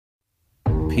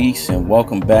Peace and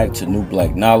welcome back to New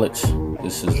Black Knowledge.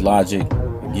 This is Logic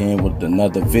again with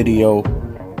another video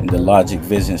in the Logic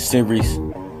Vision series.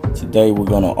 Today we're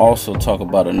going to also talk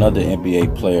about another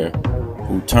NBA player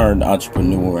who turned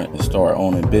entrepreneur and started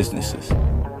owning businesses.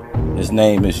 His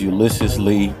name is Ulysses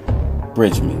Lee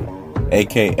Bridgeman,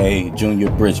 aka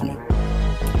Junior Bridgeman.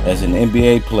 As an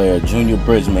NBA player, Junior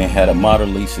Bridgeman had a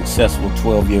moderately successful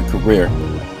 12-year career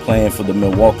playing for the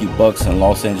Milwaukee Bucks and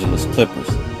Los Angeles Clippers.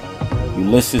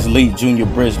 Ulysses Lee Jr.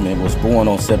 Bridgeman was born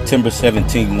on September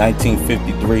 17,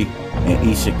 1953 in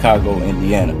East Chicago,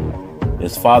 Indiana.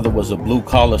 His father was a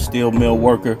blue-collar steel mill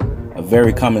worker, a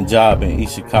very common job in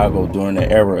East Chicago during the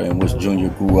era in which Junior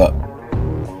grew up.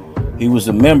 He was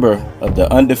a member of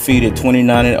the undefeated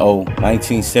 29-0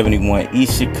 1971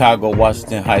 East Chicago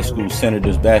Washington High School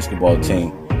Senators basketball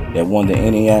team that won the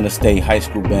Indiana State High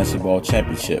School Basketball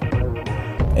Championship.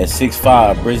 At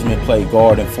 6'5", Bridgeman played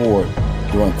guard and forward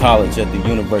during college at the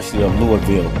University of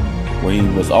Louisville, where he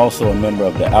was also a member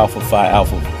of the Alpha Phi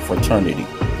Alpha fraternity.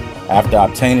 After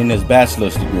obtaining his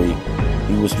bachelor's degree,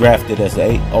 he was drafted as the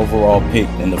 8th overall pick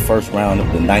in the first round of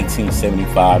the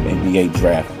 1975 NBA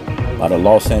draft by the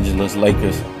Los Angeles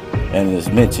Lakers, and as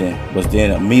mentioned, was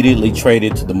then immediately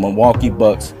traded to the Milwaukee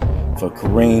Bucks for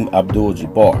Kareem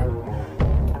Abdul-Jabbar.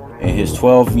 In his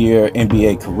 12-year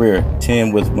NBA career,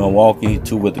 10 with Milwaukee,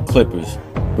 2 with the Clippers,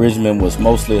 Bridgeman was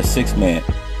mostly a sixth man.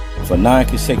 For 9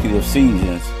 consecutive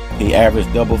seasons, he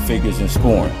averaged double figures in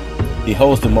scoring. He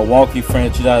holds the Milwaukee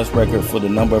franchise record for the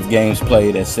number of games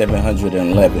played at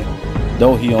 711,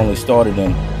 though he only started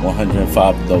in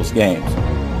 105 of those games.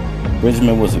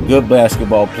 Bridgeman was a good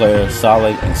basketball player,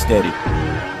 solid and steady.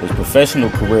 His professional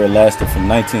career lasted from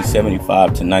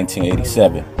 1975 to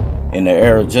 1987, in the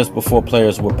era just before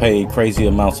players were paid crazy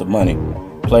amounts of money.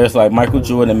 Players like Michael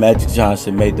Jordan and Magic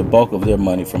Johnson made the bulk of their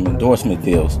money from endorsement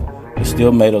deals, and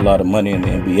still made a lot of money in the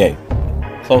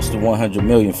NBA, close to $100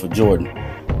 million for Jordan.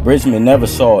 Bridgeman never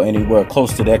saw anywhere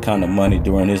close to that kind of money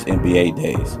during his NBA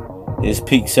days. His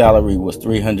peak salary was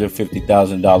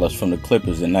 $350,000 from the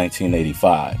Clippers in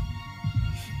 1985.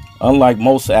 Unlike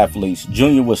most athletes,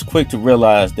 Junior was quick to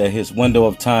realize that his window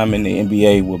of time in the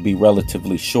NBA would be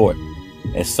relatively short.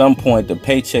 At some point, the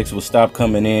paychecks would stop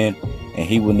coming in, and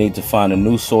he would need to find a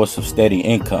new source of steady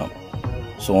income.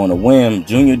 So on a whim,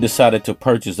 Junior decided to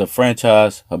purchase a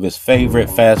franchise of his favorite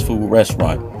fast food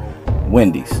restaurant,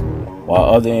 Wendy's. While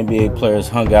other NBA players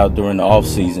hung out during the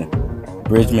off-season,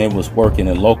 Bridgeman was working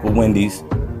in local Wendy's,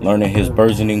 learning his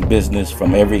burgeoning business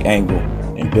from every angle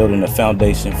and building a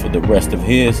foundation for the rest of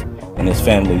his and his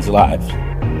family's lives.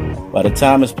 By the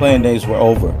time his playing days were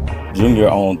over, Junior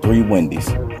owned 3 Wendy's.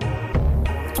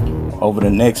 Over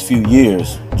the next few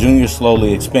years, Junior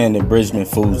slowly expanded Bridgeman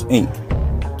Foods, Inc.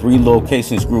 3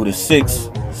 locations grew to 6,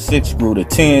 6 grew to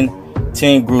 10,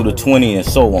 10 grew to 20, and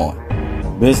so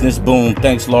on. Business boomed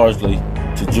thanks largely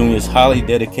to Junior's highly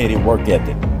dedicated work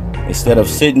ethic. Instead of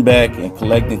sitting back and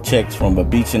collecting checks from a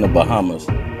beach in the Bahamas,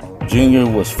 Junior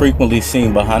was frequently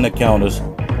seen behind the counters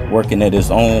working at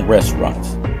his own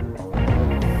restaurants.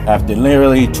 After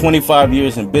nearly 25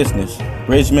 years in business,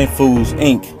 Bridgeman Foods,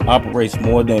 Inc. operates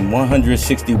more than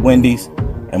 160 Wendy's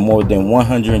and more than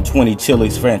 120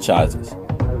 Chili's franchises.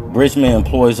 Bridgeman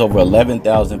employs over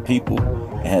 11,000 people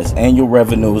and has annual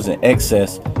revenues in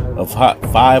excess of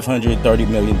 $530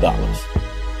 million.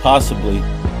 Possibly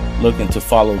looking to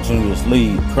follow Junior's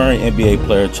lead, current NBA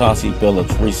player Chauncey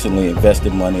Billups recently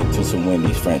invested money into some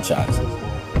Wendy's franchises.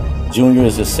 Junior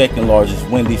is the second largest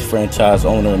Wendy's franchise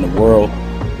owner in the world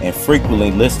and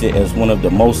frequently listed as one of the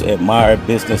most admired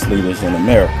business leaders in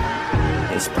America.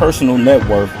 His personal net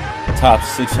worth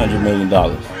tops $600 million.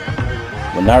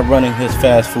 When not running his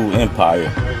fast food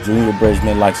empire, Junior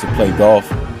Bridgeman likes to play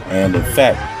golf and, in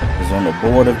fact, is on the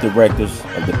board of directors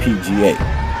of the PGA.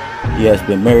 He has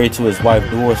been married to his wife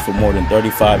Doris for more than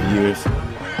 35 years.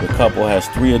 The couple has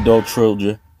 3 adult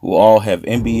children who all have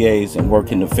MBAs and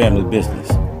work in the family business.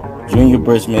 Junior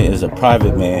Bridgeman is a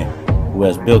private man who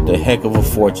has built a heck of a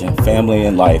fortune, family,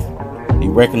 and life. He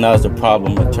recognized the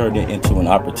problem and turned it into an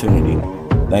opportunity.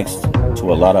 Thanks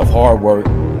to a lot of hard work,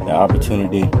 the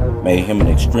opportunity made him an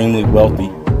extremely wealthy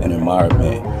and admired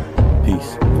man.